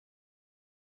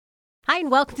Hi, and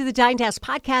welcome to the Dying to Ask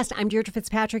podcast. I'm Deirdre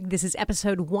Fitzpatrick. This is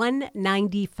episode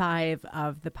 195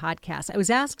 of the podcast. I was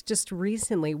asked just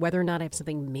recently whether or not I have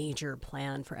something major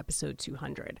planned for episode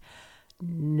 200.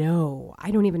 No,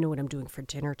 I don't even know what I'm doing for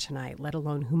dinner tonight, let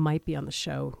alone who might be on the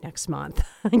show next month.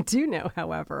 I do know,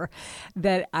 however,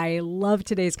 that I love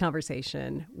today's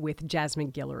conversation with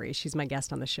Jasmine Guillory. She's my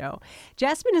guest on the show.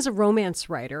 Jasmine is a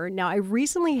romance writer. Now, I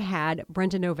recently had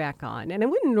Brenda Novak on, and I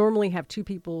wouldn't normally have two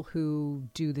people who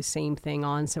do the same thing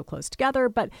on so close together,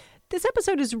 but this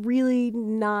episode is really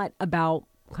not about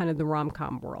kind of the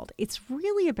rom-com world. It's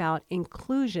really about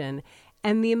inclusion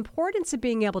and the importance of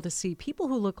being able to see people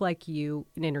who look like you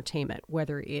in entertainment,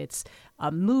 whether it's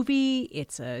a movie,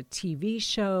 it's a TV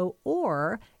show,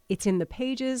 or it's in the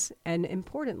pages and,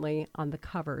 importantly, on the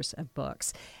covers of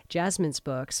books. Jasmine's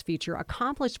books feature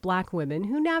accomplished Black women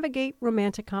who navigate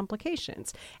romantic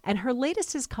complications. And her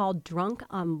latest is called Drunk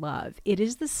on Love. It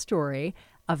is the story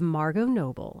of Margot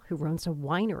Noble, who runs a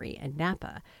winery in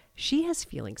Napa. She has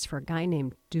feelings for a guy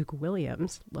named Duke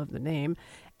Williams, love the name,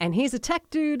 and he's a tech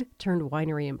dude turned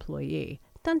winery employee.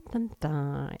 Dun, dun,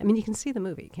 dun. I mean, you can see the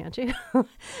movie, can't you?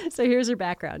 So here's her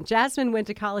background. Jasmine went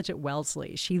to college at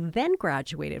Wellesley. She then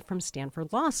graduated from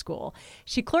Stanford Law School.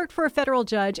 She clerked for a federal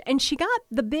judge, and she got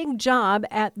the big job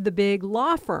at the big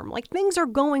law firm. Like, things are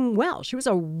going well. She was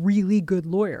a really good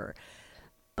lawyer.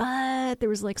 But there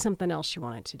was, like, something else she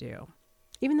wanted to do.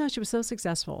 Even though she was so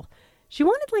successful, she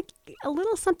wanted, like, a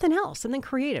little something else, something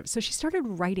creative. So she started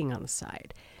writing on the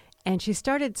side. And she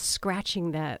started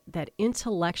scratching that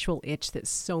intellectual itch that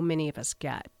so many of us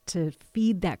get to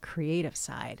feed that creative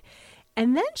side.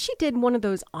 And then she did one of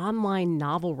those online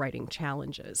novel writing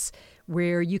challenges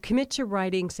where you commit to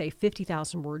writing, say,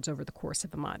 50,000 words over the course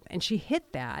of a month. And she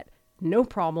hit that, no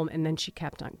problem, and then she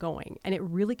kept on going. And it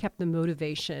really kept the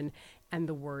motivation and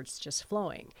the words just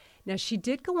flowing. Now, she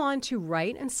did go on to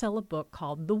write and sell a book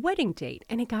called The Wedding Date,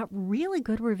 and it got really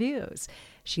good reviews.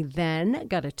 She then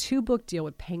got a 2-book deal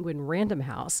with Penguin Random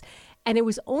House, and it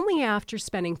was only after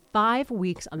spending 5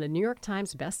 weeks on the New York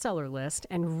Times bestseller list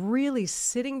and really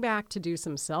sitting back to do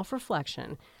some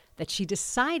self-reflection that she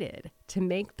decided to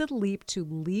make the leap to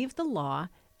leave the law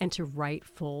and to write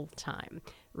full-time.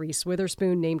 Reese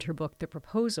Witherspoon named her book The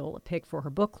Proposal, a pick for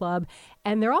her book club,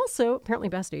 and they're also apparently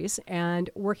besties and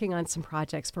working on some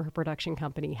projects for her production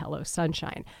company, Hello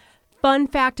Sunshine. Fun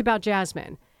fact about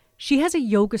Jasmine, she has a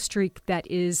yoga streak that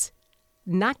is,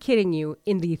 not kidding you,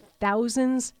 in the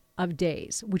thousands of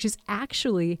days, which is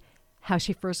actually how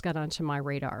she first got onto my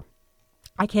radar.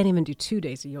 I can't even do 2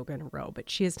 days of yoga in a row, but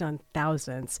she has done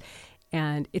thousands.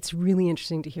 And it's really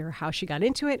interesting to hear how she got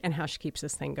into it and how she keeps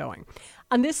this thing going.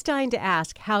 On this Dying to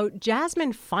Ask, how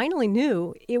Jasmine finally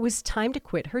knew it was time to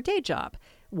quit her day job.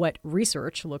 What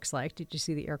research looks like, did you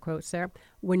see the air quotes there,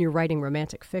 when you're writing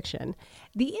romantic fiction.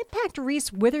 The impact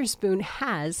Reese Witherspoon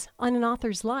has on an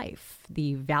author's life.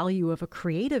 The value of a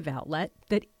creative outlet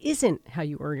that isn't how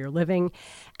you earn your living.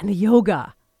 And the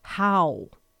yoga. How?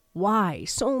 Why?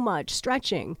 So much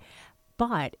stretching.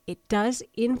 But it does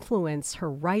influence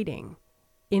her writing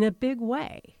in a big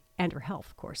way, and her health,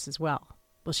 of course, as well.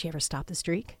 Will she ever stop the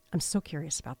streak? I'm so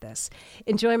curious about this.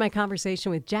 Enjoy my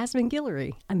conversation with Jasmine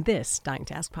Guillory on this Dying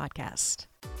to Ask podcast.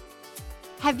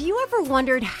 Have you ever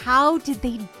wondered how did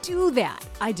they do that?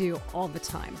 I do all the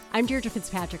time. I'm Deirdre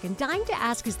Fitzpatrick, and Dying to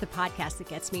Ask is the podcast that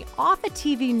gets me off a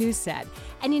TV news set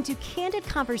and into candid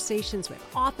conversations with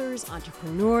authors,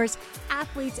 entrepreneurs,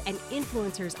 athletes, and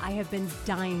influencers I have been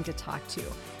dying to talk to.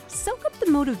 Soak up the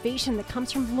motivation that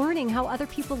comes from learning how other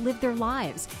people live their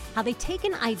lives, how they take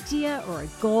an idea or a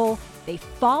goal, they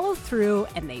follow through,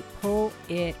 and they pull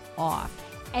it off.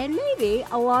 And maybe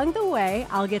along the way,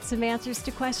 I'll get some answers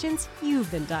to questions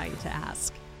you've been dying to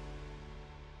ask.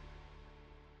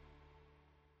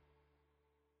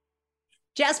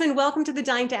 Jasmine, welcome to the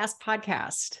Dying to Ask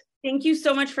podcast. Thank you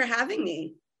so much for having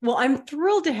me. Well, I'm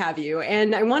thrilled to have you.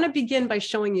 And I want to begin by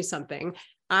showing you something.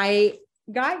 I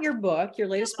got your book, your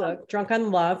latest book, Drunk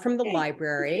on Love, from the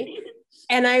library.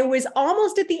 And I was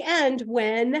almost at the end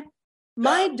when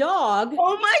my dog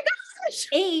oh my gosh,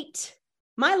 ate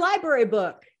my library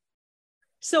book.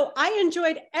 So I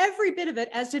enjoyed every bit of it,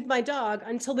 as did my dog,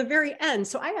 until the very end.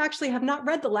 So I actually have not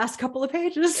read the last couple of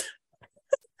pages.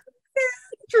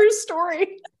 True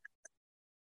story.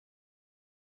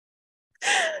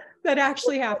 That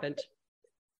actually happened.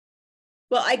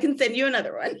 Well, I can send you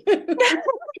another one.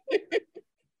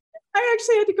 I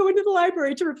actually had to go into the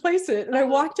library to replace it. And I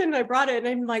walked in and I brought it and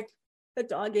I'm like, the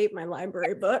dog ate my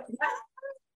library book.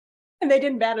 And they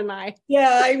didn't bat an eye.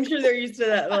 Yeah, I'm sure they're used to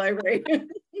that in the library.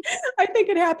 I think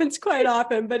it happens quite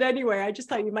often. But anyway, I just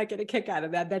thought you might get a kick out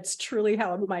of that. That's truly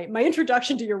how my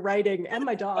introduction to your writing and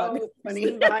my dog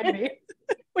funny behind me.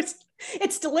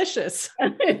 It's delicious.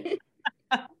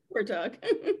 Poor dog.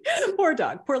 Poor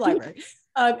dog, poor library.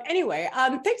 Anyway,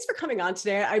 thanks for coming on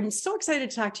today. I'm so excited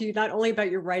to talk to you, not only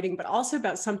about your writing, but also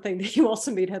about something that you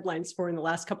also made headlines for in the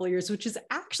last couple of years, which is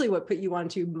actually what put you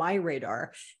onto my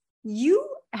radar. You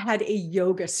had a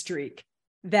yoga streak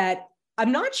that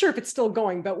I'm not sure if it's still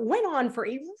going, but went on for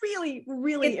a really,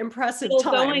 really impressive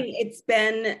time. It's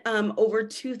been over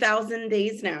 2,000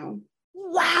 days now.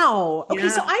 Wow. Okay. Yeah.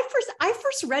 So I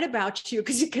first read about you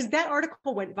because that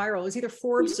article went viral. It was either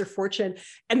Forbes or Fortune.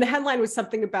 And the headline was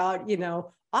something about,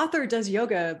 author does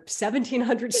yoga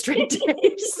 1,700 straight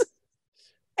days.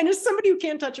 And as somebody who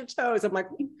can't touch her toes, I'm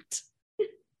like, what?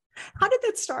 How did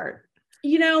that start?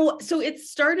 So it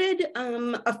started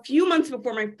a few months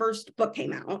before my first book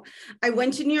came out. I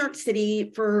went to New York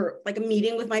City for like a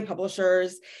meeting with my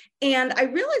publishers. And I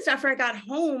realized after I got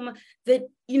home that,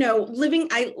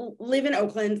 I live in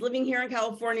Oakland, living here in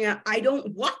California, I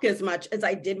don't walk as much as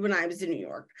I did when I was in New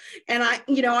York. And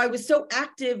I was so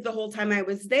active the whole time I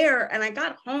was there. And I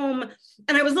got home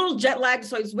and I was a little jet lagged.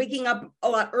 So I was waking up a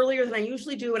lot earlier than I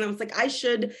usually do. And I was like, I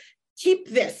should keep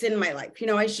this in my life.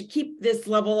 I should keep this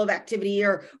level of activity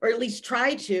or at least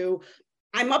try to.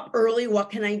 I'm up early. What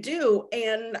can I do?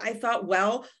 And I thought,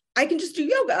 well, I can just do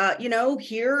yoga,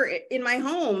 here in my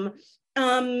home.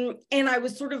 And I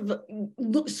was sort of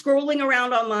scrolling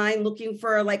around online, looking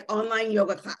for like online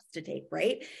yoga class to take.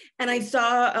 Right. And I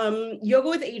saw Yoga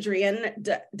with Adrienne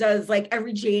does like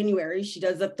every January, she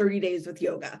does a 30 days with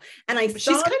yoga. And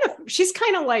she's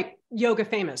kind of like yoga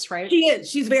famous, right? She is.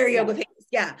 She's very yoga famous.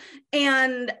 Yeah.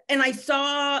 And I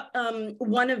saw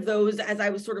one of those as I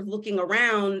was sort of looking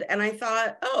around, and I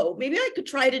thought, oh, maybe I could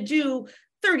try to do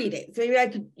 30 days. Maybe I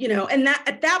could, and that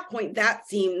at that point, that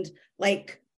seemed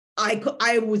like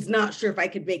I was not sure if I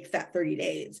could make that 30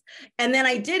 days. And then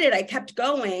I did it. I kept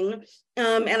going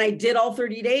and I did all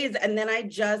 30 days. And then I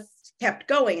just kept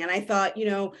going. And I thought,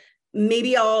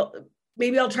 maybe I'll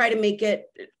try to make it.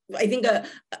 I think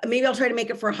maybe I'll try to make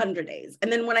it for 100 days.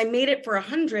 And then when I made it for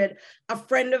 100, a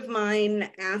friend of mine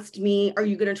asked me, are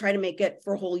you going to try to make it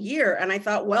for a whole year? And I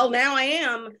thought, well, now I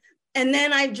am. And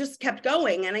then I just kept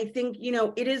going. And I think,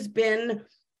 it has been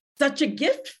such a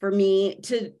gift for me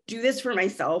to do this for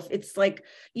myself. It's like,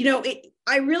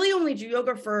 I really only do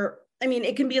yoga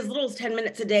it can be as little as 10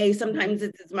 minutes a day. Sometimes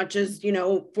it's as much as,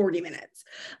 40 minutes.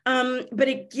 But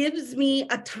it gives me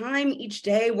a time each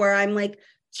day where I'm like,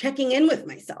 checking in with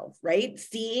myself, right?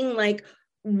 Seeing like,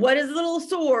 what is a little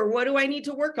sore? What do I need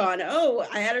to work on? Oh,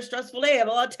 I had a stressful day. I have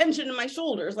a lot of tension in my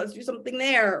shoulders. Let's do something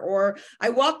there. Or I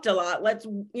walked a lot. Let's,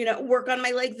 work on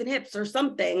my legs and hips or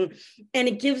something. And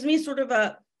it gives me sort of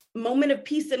a moment of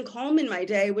peace and calm in my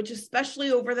day, which especially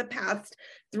over the past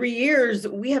 3 years,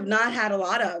 we have not had a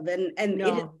lot of. And no.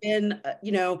 It has been,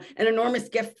 an enormous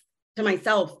gift to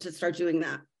myself to start doing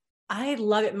that. I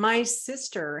love it. My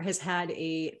sister has had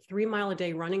a 3 mile a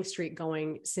day running streak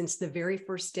going since the very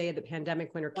first day of the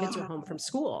pandemic when her kids were home from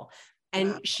school.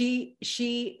 And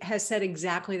she has said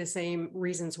exactly the same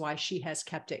reasons why she has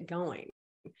kept it going.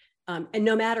 And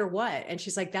no matter what. And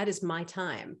she's like, that is my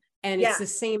time. And it's the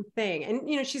same thing.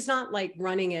 And, she's not like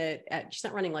she's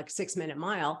not running like a 6-minute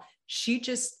mile.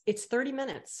 It's 30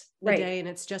 minutes a day and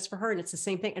it's just for her. And it's the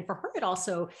same thing. And for her,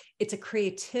 it's a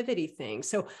creativity thing.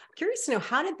 So I'm curious to know,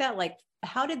 how did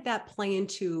that play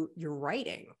into your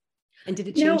writing? And did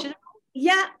it change it?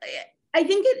 Yeah, I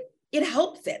think it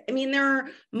helps it. I mean, there are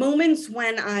moments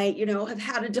when I, have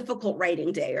had a difficult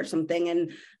writing day or something.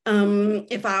 And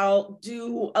if I'll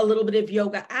do a little bit of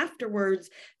yoga afterwards,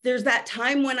 there's that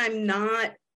time when I'm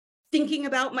not thinking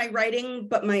about my writing,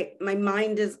 but my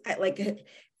mind is like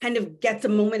kind of gets a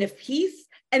moment of peace.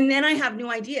 And then I have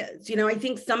new ideas. I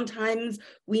think sometimes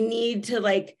we need to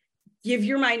like give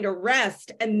your mind a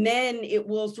rest, and then it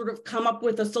will sort of come up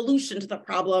with a solution to the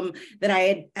problem that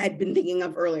I had been thinking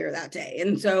of earlier that day.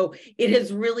 And so it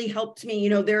has really helped me.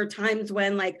 There are times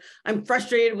when like I'm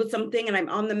frustrated with something and I'm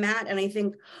on the mat and I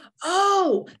think,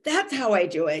 oh, that's how I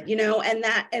do it,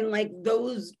 and like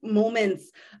those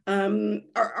moments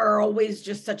are always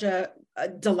just such a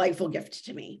delightful gift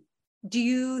to me. Do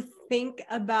you think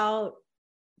about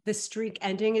the streak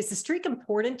ending? Is the streak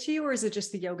important to you, or is it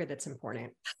just the yoga that's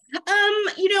important?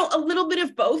 A little bit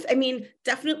of both. I mean,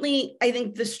 definitely, I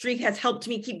think the streak has helped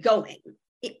me keep going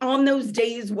on those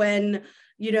days when,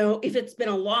 if it's been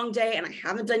a long day and I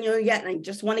haven't done yoga yet and I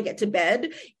just want to get to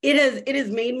bed, it has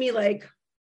made me like,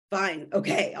 fine,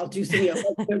 okay, I'll do some yoga,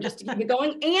 just to keep it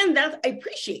going. And I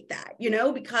appreciate that,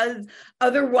 because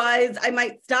otherwise I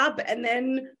might stop, and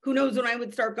then who knows when I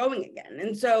would start going again.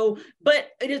 And so, but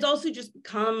it has also just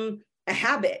become a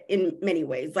habit in many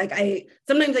ways. Like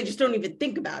sometimes I just don't even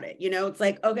think about it. It's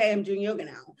like, okay, I'm doing yoga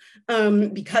now,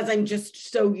 because I'm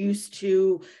just so used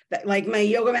to that. Like my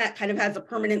yoga mat kind of has a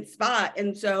permanent spot.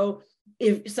 And so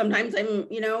if sometimes I'm,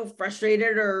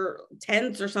 frustrated or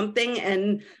tense or something,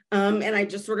 and I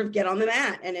just sort of get on the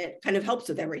mat, and it kind of helps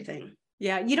with everything.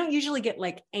 Yeah. You don't usually get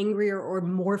like angrier or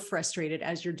more frustrated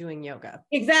as you're doing yoga.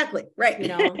 Exactly. Right.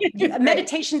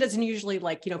 Meditation doesn't usually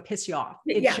piss you off.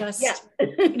 It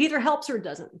it either helps or it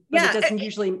doesn't, but it doesn't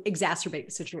usually exacerbate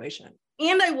the situation.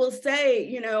 And I will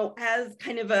say, as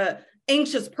kind of a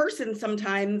anxious person,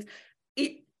 sometimes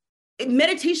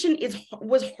meditation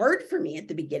was hard for me at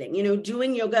the beginning,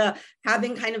 doing yoga,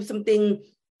 having kind of something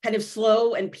kind of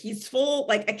slow and peaceful.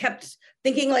 Like I kept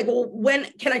thinking like, well, when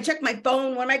can I check my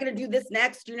phone? When am I going to do this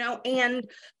next? And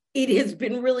it has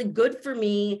been really good for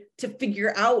me to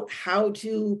figure out how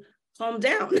to calm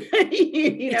down.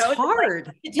 It's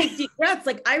hard. To take deep breaths.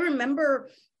 Like I remember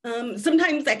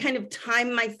sometimes I kind of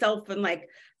time myself and like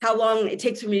how long it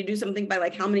takes for me to do something by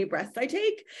like how many breaths I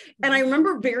take. And I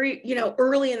remember very,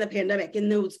 early in the pandemic, in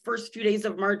those first few days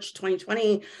of March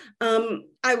 2020,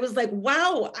 I was like,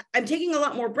 wow, I'm taking a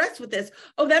lot more breaths with this.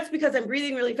 Oh, that's because I'm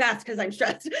breathing really fast because I'm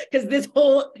stressed, because this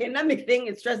whole pandemic thing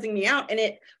is stressing me out. And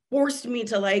it forced me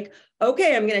to like,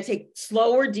 okay, I'm going to take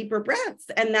slower, deeper breaths.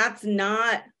 And that's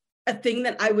not a thing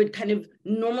that I would kind of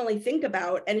normally think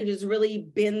about. And it has really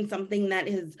been something that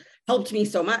has helped me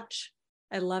so much.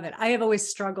 I love it. I have always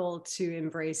struggled to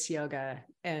embrace yoga,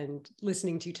 and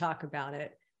listening to you talk about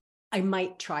it, I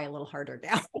might try a little harder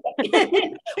now.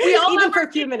 We all even for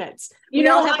a few minutes. We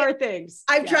all have our things.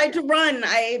 I've tried to run.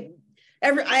 I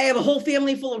have a whole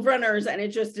family full of runners, and it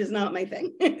just is not my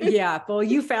thing. Yeah. Well,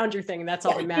 you found your thing, and that's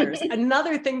all that matters.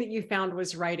 Another thing that you found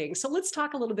was writing. So let's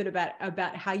talk a little bit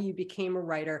about how you became a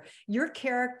writer. Your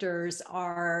characters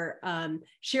are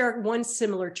share one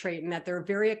similar trait, in that they're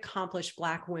very accomplished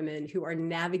Black women who are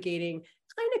navigating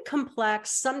kind of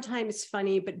complex, sometimes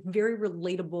funny, but very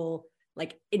relatable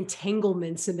like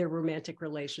entanglements in their romantic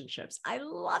relationships. I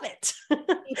love it.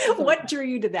 What drew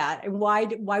you to that, and why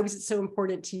was it so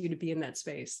important to you to be in that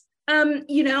space?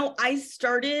 I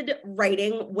started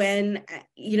writing when,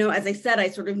 as I said, I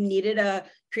sort of needed a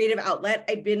creative outlet.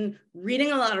 I'd been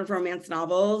reading a lot of romance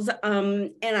novels,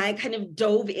 and I kind of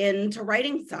dove into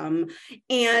writing some,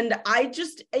 and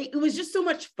it was just so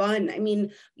much fun. I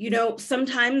mean,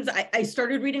 sometimes I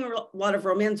started reading a lot of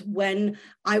romance when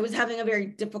I was having a very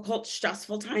difficult,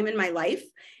 stressful time in my life.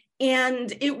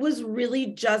 And it was really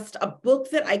just a book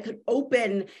that I could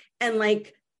open and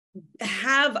like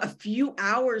have a few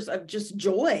hours of just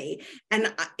joy.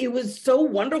 And it was so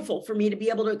wonderful for me to be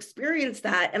able to experience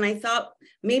that. And I thought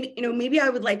maybe I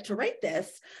would like to write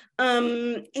this.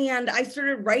 And I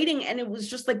started writing, and it was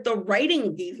just like the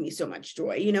writing gave me so much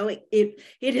joy.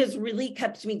 It has really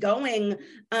kept me going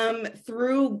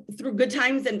through good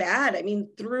times and bad. I mean,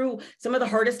 through some of the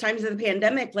hardest times of the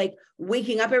pandemic, like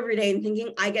waking up every day and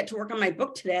thinking I get to work on my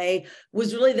book today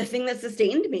was really the thing that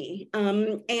sustained me.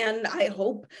 And I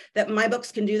hope that my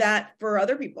books can do that for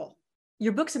other people.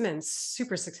 Your books have been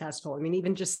super successful. I mean,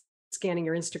 even just scanning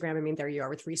your Instagram, I mean, there you are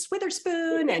with Reese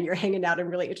Witherspoon, and you're hanging out in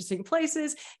really interesting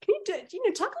places. Can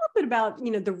you talk a little bit about,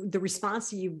 the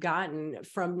response you've gotten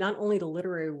from not only the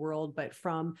literary world, but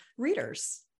from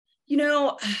readers?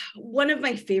 One of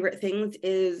my favorite things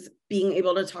is being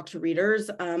able to talk to readers.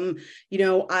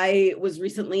 I was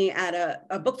recently at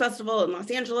a book festival in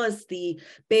Los Angeles. The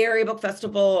Bay Area Book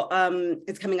Festival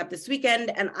is coming up this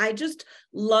weekend. And I just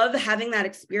love having that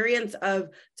experience of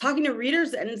talking to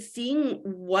readers and seeing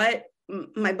what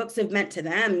my books have meant to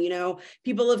them.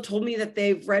 People have told me that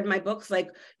they've read my books, like,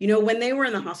 when they were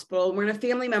in the hospital, when a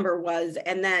family member was,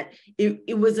 and that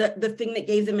it was the thing that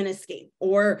gave them an escape.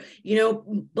 Or,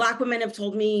 Black women have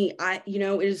told me,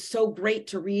 it is so great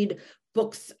to read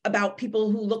books about people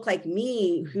who look like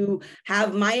me, who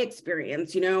have my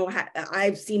experience.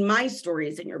 I've seen my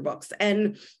stories in your books.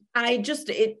 And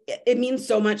it means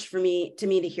so much to me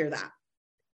to hear that.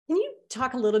 Can you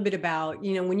talk a little bit about,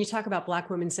 when you talk about Black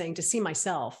women saying to see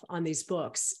myself on these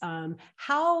books,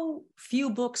 how few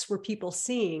books were people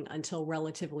seeing until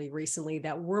relatively recently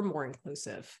that were more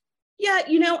inclusive? Yeah,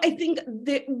 I think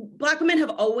that Black women have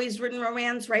always written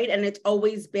romance, right? And it's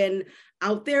always been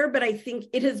out there, but I think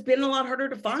it has been a lot harder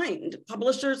to find.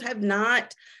 Publishers have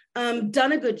not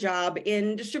done a good job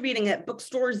in distributing it.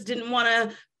 Bookstores didn't want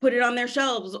to put it on their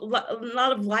shelves. A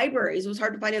lot of libraries, it was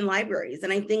hard to find in libraries.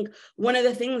 And I think one of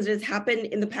the things that has happened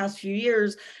in the past few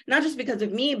years, not just because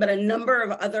of me, but a number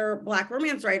of other Black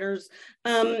romance writers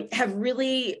have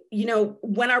really,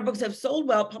 when our books have sold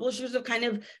well, publishers have kind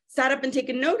of sat up and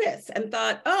taken notice and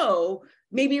thought, oh,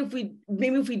 maybe if we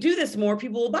do this more,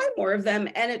 people will buy more of them.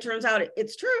 And it turns out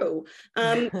it's true.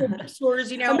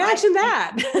 Bookstores, imagine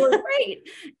that. Were great.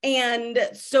 And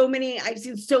I've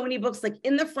seen so many books like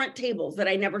in the front tables that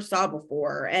I never saw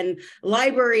before. And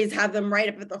libraries have them right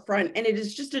up at the front. And it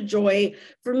is just a joy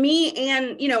for me.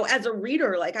 And, as a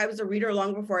reader, like I was a reader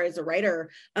long before I was a writer,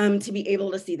 to be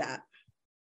able to see that.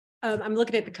 I'm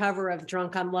looking at the cover of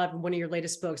Drunk on Love, one of your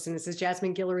latest books, and it says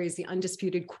Jasmine Guillory is the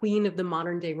undisputed queen of the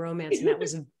modern day romance. And that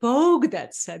was Vogue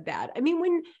that said that. I mean,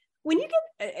 when you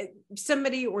get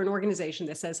somebody or an organization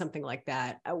that says something like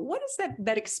that, what is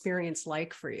that experience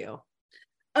like for you?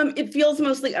 It feels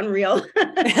mostly unreal.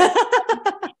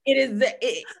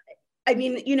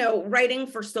 Writing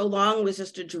for so long was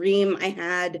just a dream I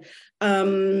had.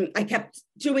 I kept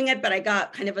doing it, but I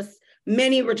got kind of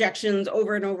many rejections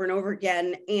over and over and over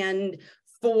again. And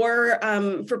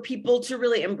for people to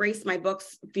really embrace my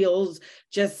books feels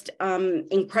just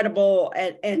incredible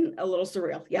and a little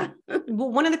surreal. Yeah. Well,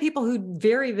 one of the people who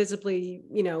very visibly,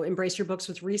 embraced your books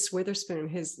was Reese Witherspoon,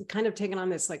 has kind of taken on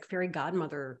this like fairy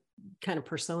godmother kind of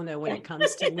persona when it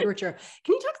comes to literature.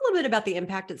 Can you talk a little bit about the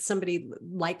impact that somebody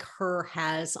like her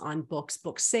has on book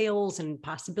sales and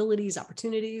possibilities,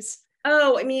 opportunities?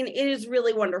 Oh, I mean, it is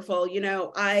really wonderful.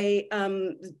 The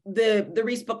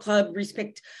Reese Book Club, Reese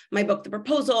picked my book, The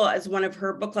Proposal, as one of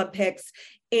her book club picks.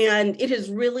 And it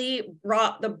has really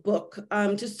brought the book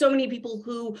to so many people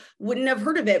who wouldn't have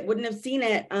heard of it, wouldn't have seen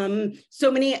it.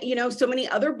 So many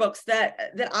other books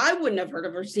that I wouldn't have heard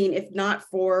of or seen if not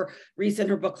for Reese and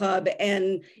her book club.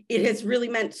 And it has really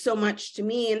meant so much to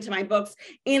me and to my books,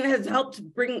 and has helped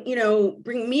bring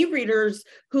me readers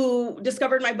who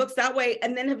discovered my books that way,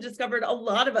 and then have discovered a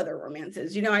lot of other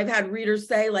romances. I've had readers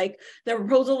say, like, The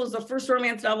Proposal was the first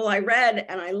romance novel I read,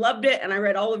 and I loved it, and I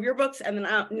read all of your books, and then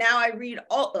now I read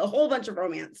a whole bunch of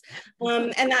romance.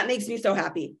 And that makes me so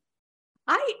happy.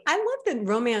 I love that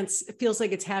romance feels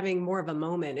like it's having more of a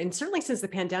moment. And certainly since the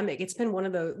pandemic, it's been one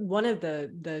of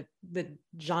the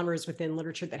genres within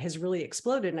literature that has really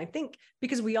exploded. And I think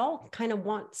because we all kind of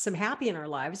want some happy in our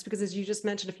lives, because as you just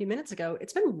mentioned a few minutes ago,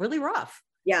 it's been really rough.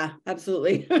 Yeah,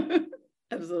 absolutely.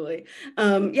 Absolutely.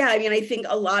 I think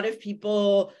a lot of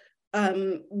people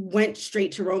went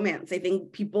straight to romance. I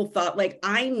think people thought, like,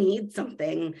 I need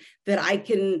something that I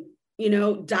can,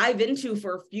 dive into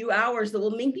for a few hours that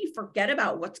will make me forget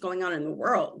about what's going on in the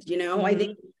world. Mm-hmm. I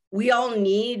think we all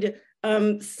need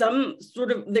some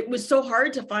sort of, it was so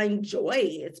hard to find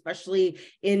joy, especially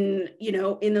in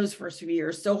those first few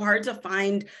years, so hard to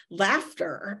find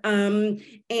laughter. And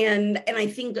I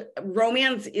think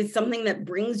romance is something that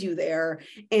brings you there.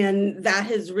 And that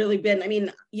has really been,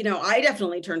 I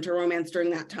definitely turned to romance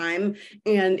during that time.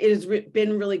 And it has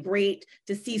been really great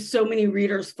to see so many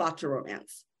readers flock to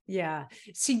romance. Yeah.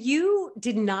 So you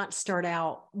did not start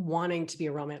out wanting to be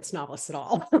a romance novelist at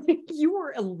all. You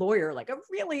were a lawyer, like a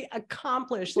really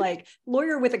accomplished, like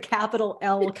lawyer with a capital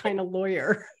L kind of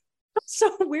lawyer.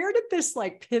 So where did this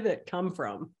like pivot come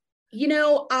from?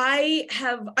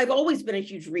 I've always been a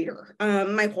huge reader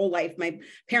my whole life. My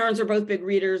parents are both big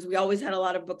readers. We always had a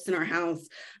lot of books in our house.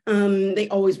 They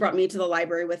always brought me to the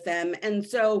library with them. And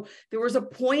so there was a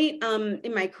point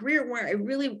in my career where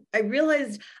I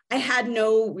realized I had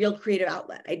no real creative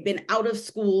outlet. I'd been out of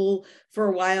school for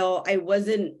a while. I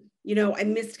wasn't, I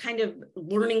missed kind of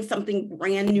learning something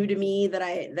brand new to me that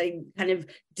I kind of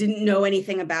didn't know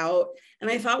anything about. And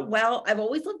I thought, well, I've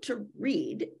always loved to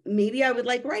read. Maybe I would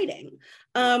like writing.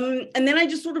 And then I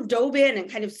just sort of dove in and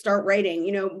kind of start writing.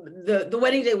 The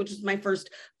Wedding Day, which was my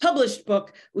first published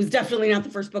book, was definitely not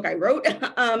the first book I wrote.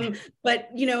 But,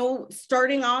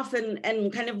 starting off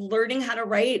and kind of learning how to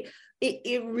write,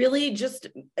 it really just,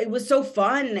 it was so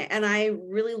fun. And I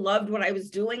really loved what I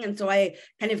was doing. And so I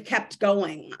kind of kept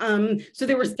going. So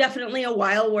there was definitely a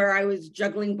while where I was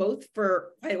juggling both for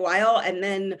quite a while. And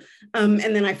then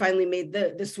I finally made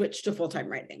the switch to full-time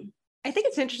writing. I think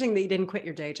it's interesting that you didn't quit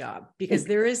your day job, because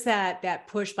there is that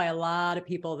push by a lot of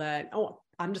people that, oh,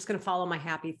 I'm just going to follow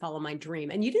my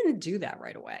dream. And you didn't do that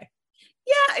right away.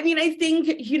 Yeah. I think,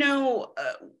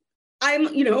 I'm,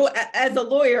 as a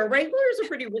lawyer, right? Lawyers are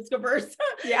pretty risk averse.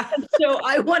 Yeah. So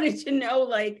I wanted to know,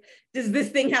 like, does this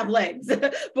thing have legs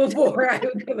before I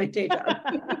would quit my day job?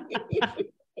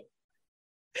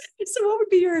 So what would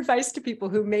be your advice to people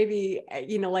who maybe,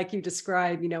 like you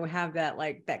described, have that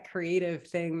like that creative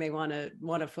thing they want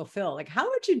to fulfill? Like, how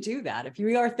would you do that if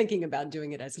you are thinking about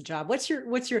doing it as a job? What's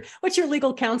your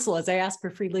legal counsel as I ask for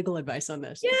free legal advice on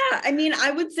this? Yeah, I mean,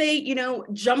 I would say,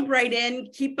 jump right in,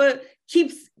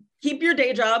 keep your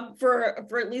day job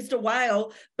for at least a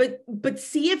while, but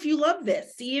see if you love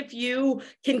this, see if you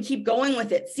can keep going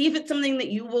with it, see if it's something that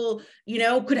you will,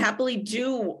 could happily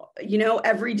do,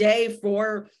 every day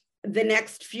for the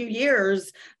next few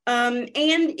years. And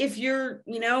if you're,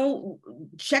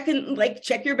 check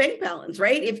your bank balance,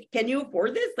 right? Can you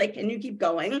afford this? Like, can you keep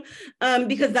going?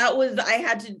 Because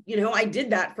I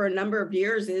did that for a number of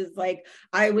years, is like,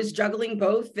 I was juggling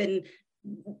both and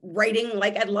writing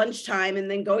like at lunchtime and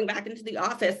then going back into the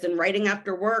office and writing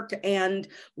after work. And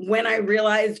when I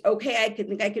realized, okay, I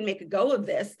think I can make a go of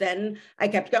this, then I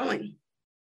kept going.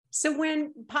 So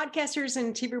when podcasters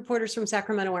and TV reporters from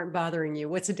Sacramento aren't bothering you,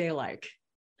 what's a day like?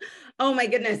 Oh my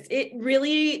goodness. It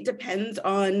really depends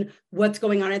on what's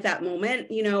going on at that moment.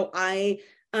 I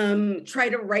try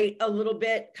to write a little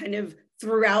bit kind of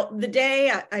throughout the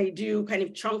day. I do kind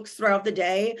of chunks throughout the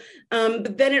day.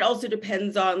 But then it also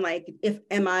depends on like,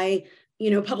 am I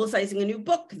publicizing a new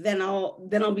book, then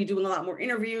I'll be doing a lot more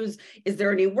interviews. Is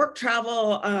there any work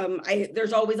travel?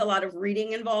 There's always a lot of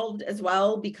reading involved as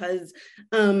well, because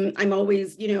I'm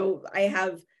always, I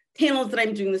have panels that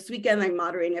I'm doing this weekend. I'm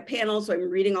moderating a panel, so I'm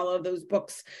reading all of those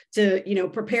books to,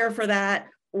 prepare for that,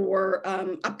 or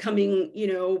upcoming,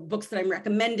 books that I'm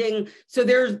recommending. So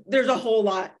there's a whole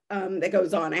lot that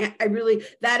goes on. I really,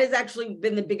 that has actually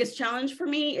been the biggest challenge for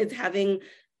me, is having,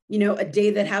 a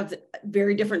day that has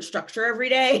very different structure every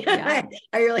day. Yeah.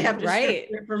 I really have to structure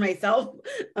it for myself.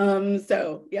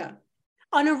 So yeah.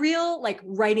 On a real like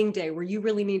writing day where you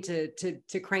really need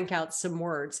to crank out some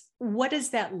words, what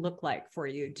does that look like for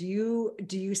you? Do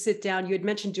you sit down? You had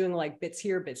mentioned doing like bits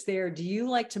here, bits there. Do you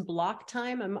like to block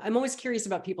time? I'm always curious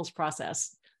about people's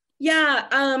process. Yeah,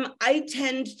 I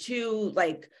tend to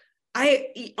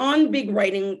on big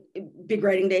writing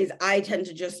days, I tend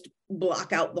to just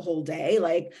block out the whole day,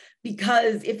 like,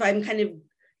 because if I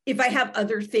have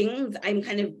other things I'm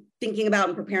kind of thinking about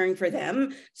and preparing for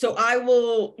them. So I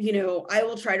will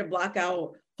try to block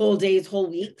out whole days, whole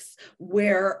weeks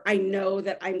where I know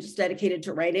that I'm just dedicated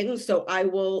to writing. So I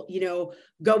will,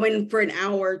 go in for an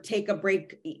hour, take a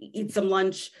break, eat some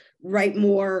lunch, write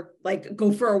more, like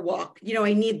go for a walk.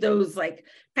 I need those like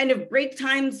kind of break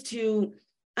times to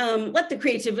let the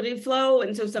creativity flow.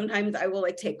 And so sometimes I will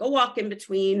like take a walk in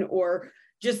between, or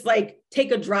just like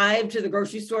take a drive to the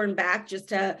grocery store and back, just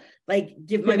to like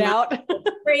give my mind a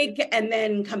break, and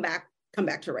then come back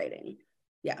to writing.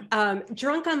 Yeah.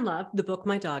 Drunk on Love, the book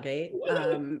my dog ate,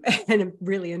 and I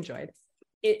really enjoyed.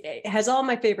 It has all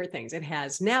my favorite things. It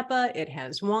has Napa, it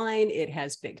has wine, it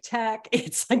has big tech.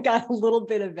 It's like got a little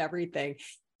bit of everything.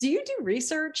 Do you do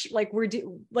research?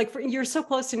 You're so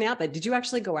close to Napa. Did you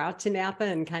actually go out to Napa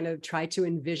and kind of try to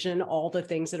envision all the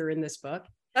things that are in this book?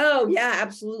 Oh yeah,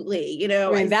 absolutely.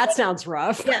 That sounds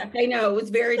rough. Yeah, I know. It was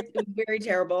very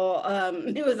terrible.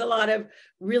 It was a lot of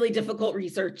really difficult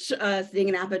research, sitting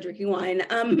in Napa drinking wine.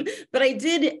 But I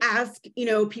did ask,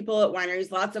 people at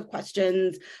wineries lots of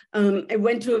questions. I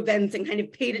went to events and kind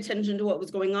of paid attention to what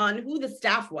was going on, who the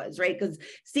staff was, right? Because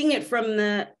seeing it from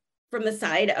the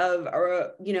side of,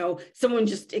 or someone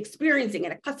just experiencing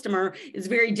it, a customer, is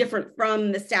very different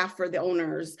from the staff or the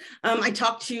owners. I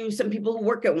talked to some people who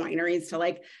work at wineries to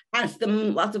like ask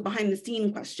them lots of behind the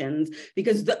scene questions,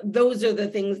 because those are the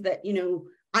things that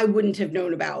I wouldn't have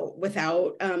known about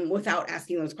without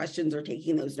asking those questions or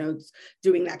taking those notes,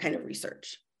 doing that kind of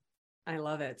research. I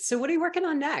love it. So what are you working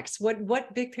on next?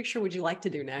 What big picture would you like to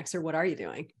do next, or what are you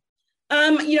doing?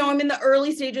 I'm in the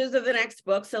early stages of the next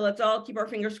book, so let's all keep our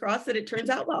fingers crossed that it turns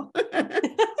out well.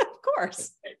 Of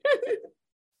course.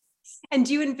 And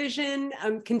do you envision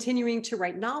continuing to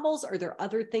write novels? Are there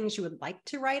other things you would like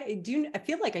to write? I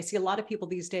feel like I see a lot of people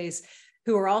these days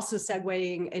who are also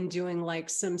segueing and doing like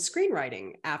some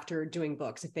screenwriting after doing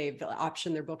books, if they've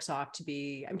optioned their books off to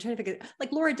be, I'm trying to think of,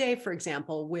 like Laura Day, for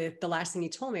example, with The Last Thing You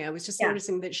Told Me. I was just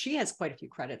noticing that she has quite a few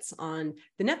credits on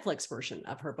the Netflix version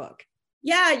of her book.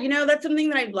 Yeah, that's something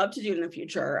that I'd love to do in the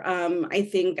future. I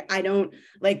think I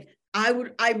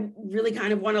really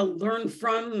kind of want to learn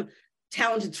from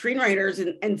talented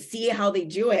screenwriters and see how they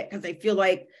do it, because I feel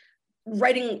like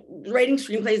writing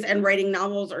screenplays and writing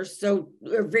novels are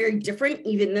very different,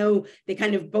 even though they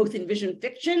kind of both envision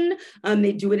fiction.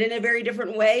 They do it in a very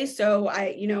different way. So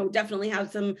I, definitely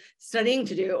have some studying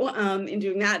to do in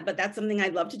doing that, but that's something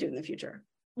I'd love to do in the future.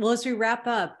 Well, as we wrap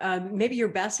up, maybe your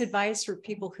best advice for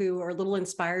people who are a little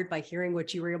inspired by hearing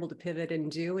what you were able to pivot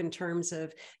and do in terms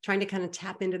of trying to kind of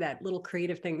tap into that little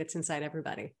creative thing that's inside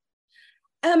everybody.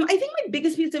 I think my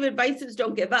biggest piece of advice is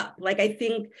don't give up. Like, I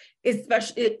think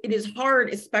especially it is hard,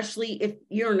 especially if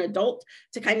you're an adult,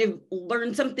 to kind of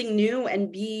learn something new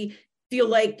and feel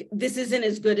like this isn't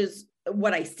as good as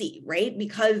what I see, right?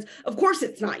 Because of course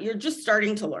it's not. You're just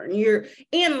starting to learn.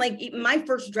 And like my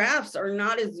first drafts are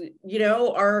not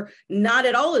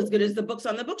at all as good as the books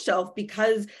on the bookshelf,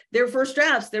 because they're first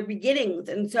drafts, they're beginnings.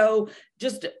 And so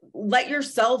just let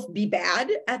yourself be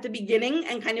bad at the beginning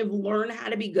and kind of learn how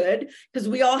to be good, because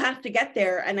we all have to get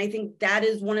there. And I think that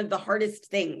is one of the hardest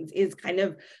things, is kind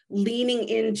of leaning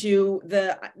into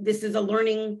this is a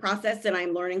learning process and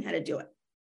I'm learning how to do it.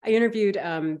 I interviewed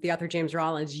the author James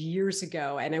Rollins years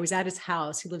ago, and I was at his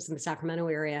house. He lives in the Sacramento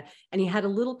area, and he had a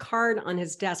little card on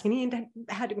his desk, and he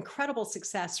had incredible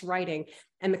success writing.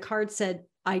 And the card said,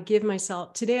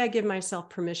 today I give myself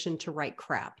permission to write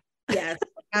crap. Yes,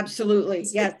 absolutely.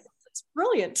 Yes. It's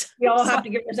brilliant. We all have to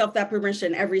give ourselves that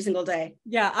permission every single day.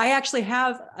 Yeah, I actually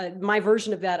have my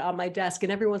version of that on my desk,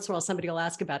 and every once in a while somebody will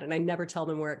ask about it, and I never tell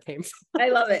them where it came from. I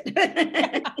love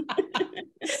it.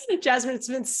 Jasmine, it's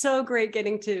been so great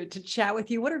getting to chat with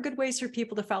you. What are good ways for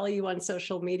people to follow you on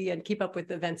social media and keep up with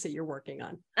the events that you're working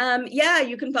on?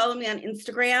 You can follow me on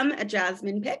Instagram at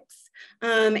Jasmine Pics.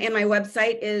 And my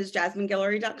website is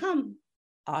jasmineguillory.com.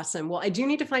 Awesome. Well, I do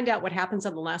need to find out what happens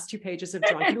on the last 2 pages of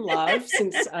Drunken Love,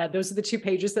 since those are the 2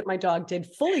 pages that my dog did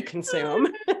fully consume.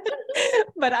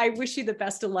 But I wish you the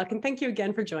best of luck. And thank you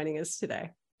again for joining us today.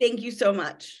 Thank you so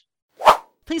much.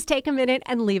 Please take a minute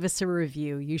and leave us a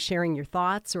review. You sharing your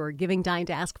thoughts or giving Dying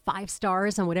to Ask 5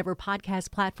 stars on whatever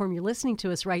podcast platform you're listening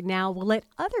to us right now will let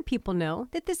other people know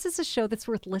that this is a show that's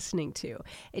worth listening to.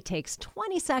 It takes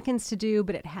 20 seconds to do,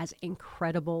 but it has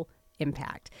incredible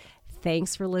impact.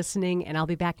 Thanks for listening, and I'll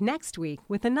be back next week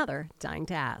with another Dying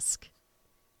to Ask.